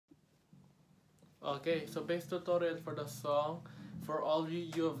Okay, so base tutorial for the song For All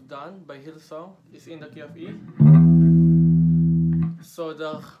You Have Done by Hillsong is in the key of E. So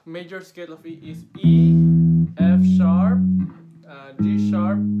the major scale of E is E, F sharp, G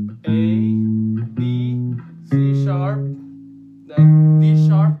sharp, A, B, C sharp, then D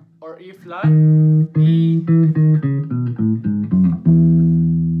sharp or E flat, E,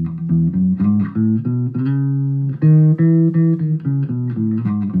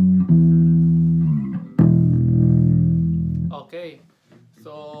 okay.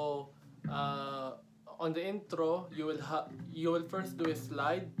 So on the intro, you will first do a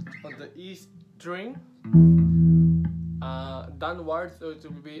slide on the E string downwards, so it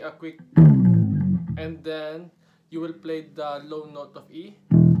will be a quick, and then you will play the low note of E.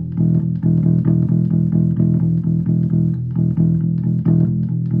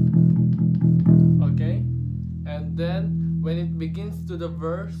 Okay, and then when it begins to the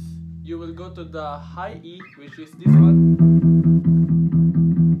verse, you will go to the high E, which is this one,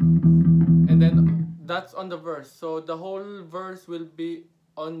 and then that's on the verse. So the whole verse will be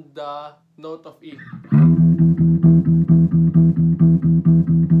on the note of E.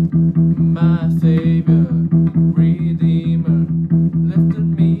 My Savior, Redeemer, lifted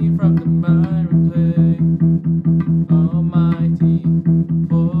me from the miry clay, Almighty,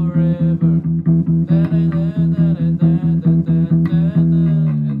 forever.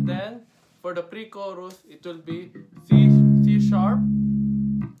 And then for the pre-chorus, it will be C sharp,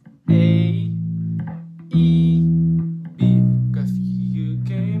 A, E, B, 'cause you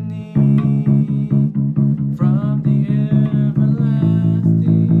came near from the everlasting.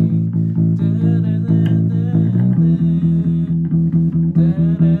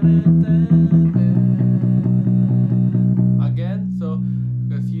 Again, so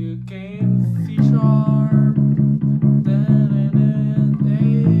 'cause you came C sharp, E,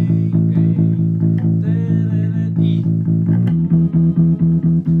 B.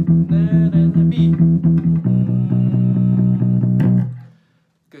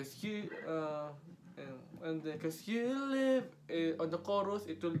 Cause you and cause you live on the chorus,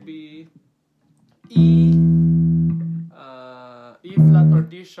 it will be E, E flat or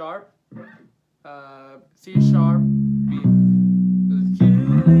D sharp, C sharp, B. Cause you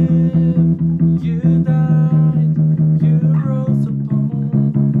live, you died, you rose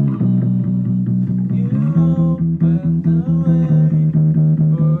upon, you opened the way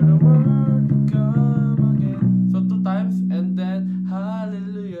for the world to come again. So 2 times, and then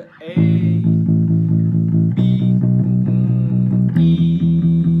hallelujah, A, B, E.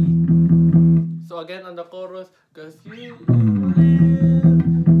 So again on the chorus, 'cause you live,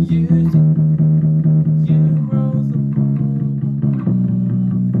 you rose upon,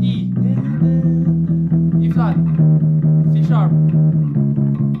 E, E flat, C sharp,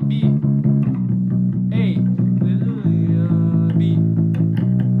 B, A, hallelujah, B.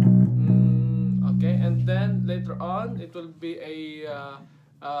 Okay, and then later on it will be a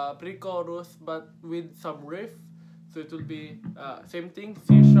pre-chorus but with some riff. So it will be same thing,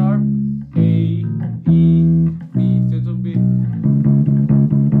 C sharp, A, E, B. So it will be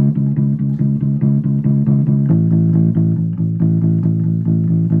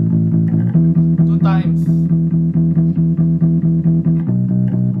two times.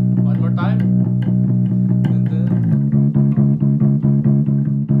 One more time.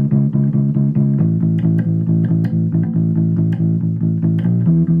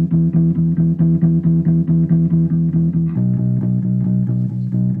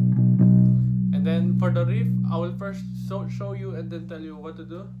 And then for the riff, I will first show you and then tell you what to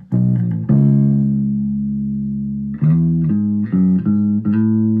do.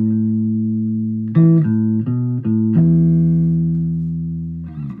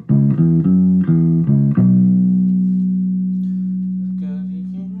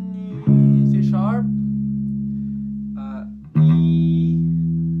 C sharp, E,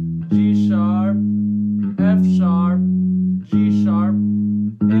 G sharp, F sharp, G sharp,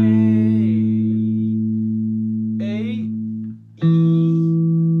 A, B,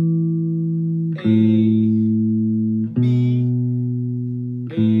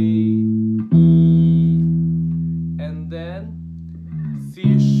 A, E, and then C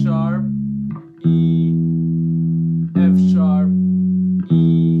sharp, E, F sharp, E,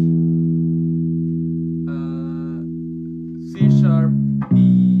 C sharp, E.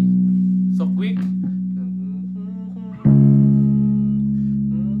 So quick.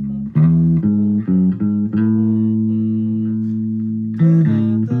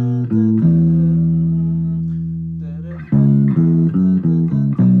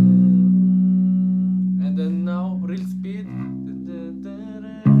 And then now real speed.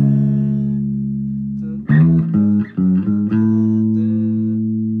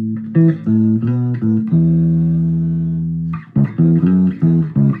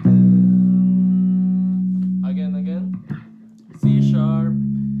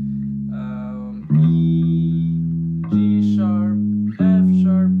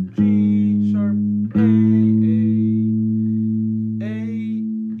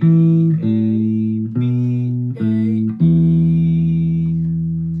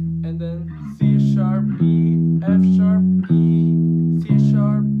 E, F sharp, E, C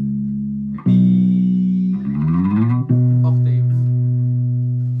sharp, B octaves.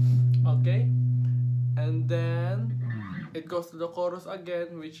 Okay, and then it goes to the chorus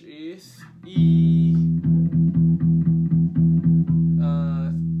again, which is E,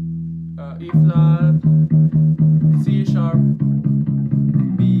 E flat, C sharp,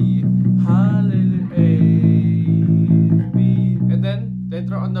 B, hallelujah, A, B, and then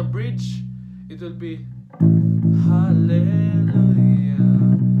later on the bridge it will be hallelujah,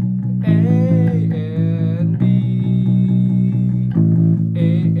 A and B,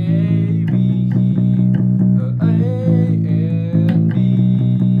 A B, A and B.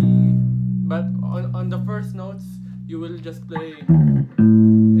 But on the first notes you will just play